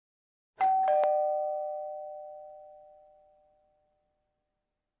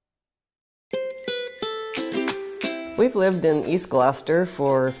We've lived in East Gloucester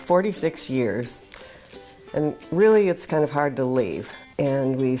for 46 years, and really it's kind of hard to leave.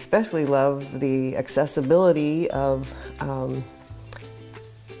 And we especially love the accessibility of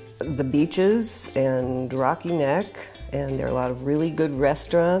the beaches and Rocky Neck, and there are a lot of really good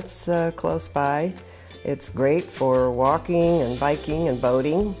restaurants close by. It's great for walking and biking and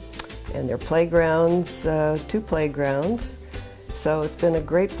boating, and there are playgrounds, 2 playgrounds. So it's been a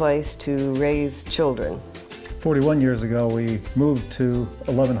great place to raise children. 41 years ago we moved to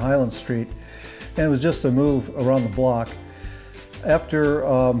 11 Highland Street, and it was just a move around the block. After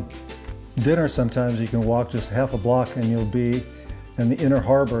dinner sometimes you can walk just half a block and you'll be in the inner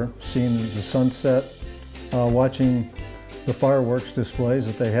harbor seeing the sunset, watching the fireworks displays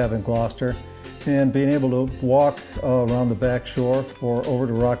that they have in Gloucester, and being able to walk around the back shore or over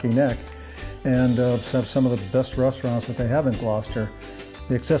to Rocky Neck and have some of the best restaurants that they have in Gloucester.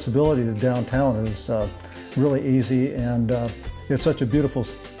 The accessibility to downtown is really easy, and it's such a beautiful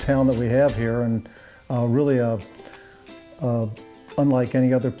town that we have here, and really unlike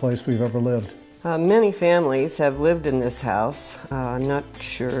any other place we've ever lived. Many families have lived in this house. I'm not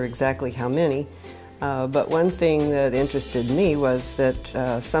sure exactly how many, but one thing that interested me was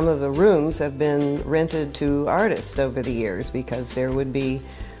that some of the rooms have been rented to artists over the years, because there would be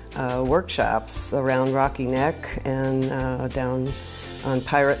workshops around Rocky Neck and down on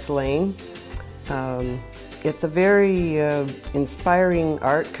Pirates Lane. It's a very inspiring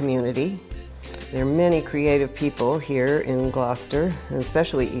art community. There are many creative people here in Gloucester, and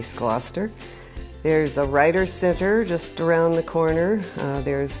especially East Gloucester. There's a Writers' Center just around the corner.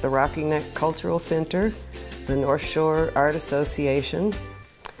 There's the Rocky Neck Cultural Center, the North Shore Art Association,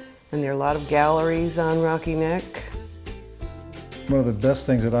 and there are a lot of galleries on Rocky Neck. One of the best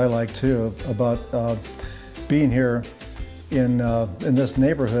things that I like too about being here in this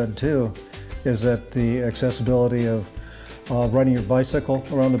neighborhood too is that the accessibility of riding your bicycle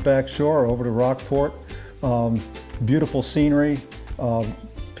around the back shore over to Rockport. Beautiful scenery.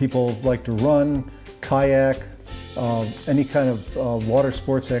 People like to run, kayak, any kind of water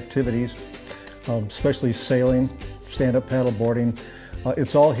sports activities, especially sailing, stand-up paddle boarding.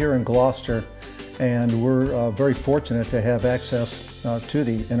 It's all here in Gloucester, and we're very fortunate to have access to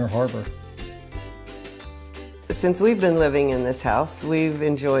the inner harbor. Since we've been living in this house, we've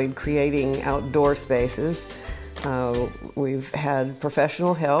enjoyed creating outdoor spaces. We've had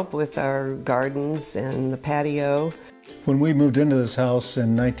professional help with our gardens and the patio. When we moved into this house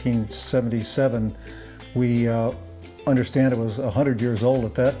in 1977, we understand it was 100 years old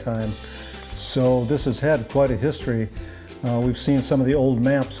at that time. So this has had quite a history. We've seen some of the old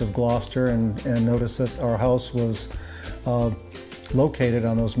maps of Gloucester and noticed that our house was located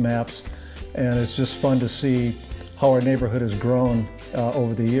on those maps. And it's just fun to see how our neighborhood has grown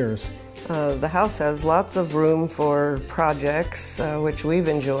over the years. The house has lots of room for projects, which we've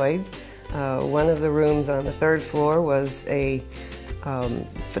enjoyed. One of the rooms on the 3rd floor was a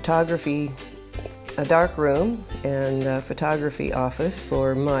dark room and a photography office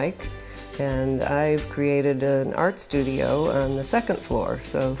for Mike. And I've created an art studio on the 2nd floor.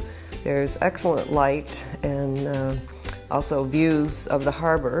 So there's excellent light and also views of the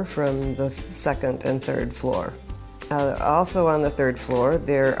harbor from the 2nd and 3rd floor. Also on the 3rd floor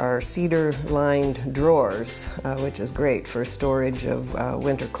there are cedar-lined drawers, which is great for storage of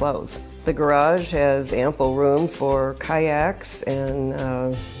winter clothes. The garage has ample room for kayaks,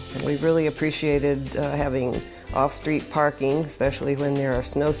 and we've really appreciated having off-street parking, especially when there are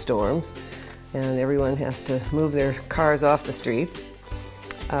snowstorms and everyone has to move their cars off the streets.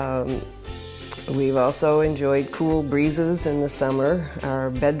 We've also enjoyed cool breezes in the summer.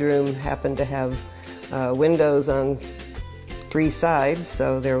 Our bedroom happened to have windows on 3 sides,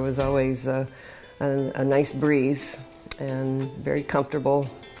 so there was always a nice breeze and very comfortable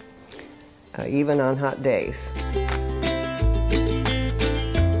even on hot days.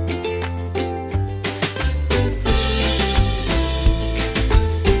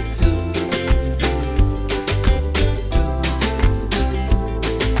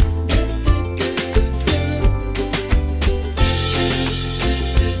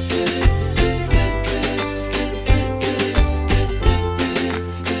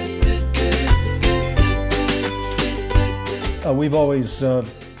 We've always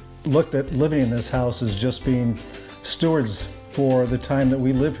looked at living in this house as just being stewards for the time that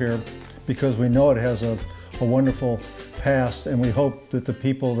we live here, because we know it has a wonderful past, and we hope that the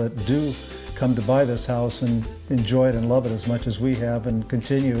people that do come to buy this house and enjoy it and love it as much as we have, and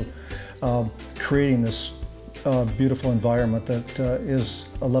continue creating this beautiful environment that is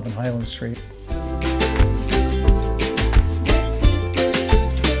 11 Highland Street.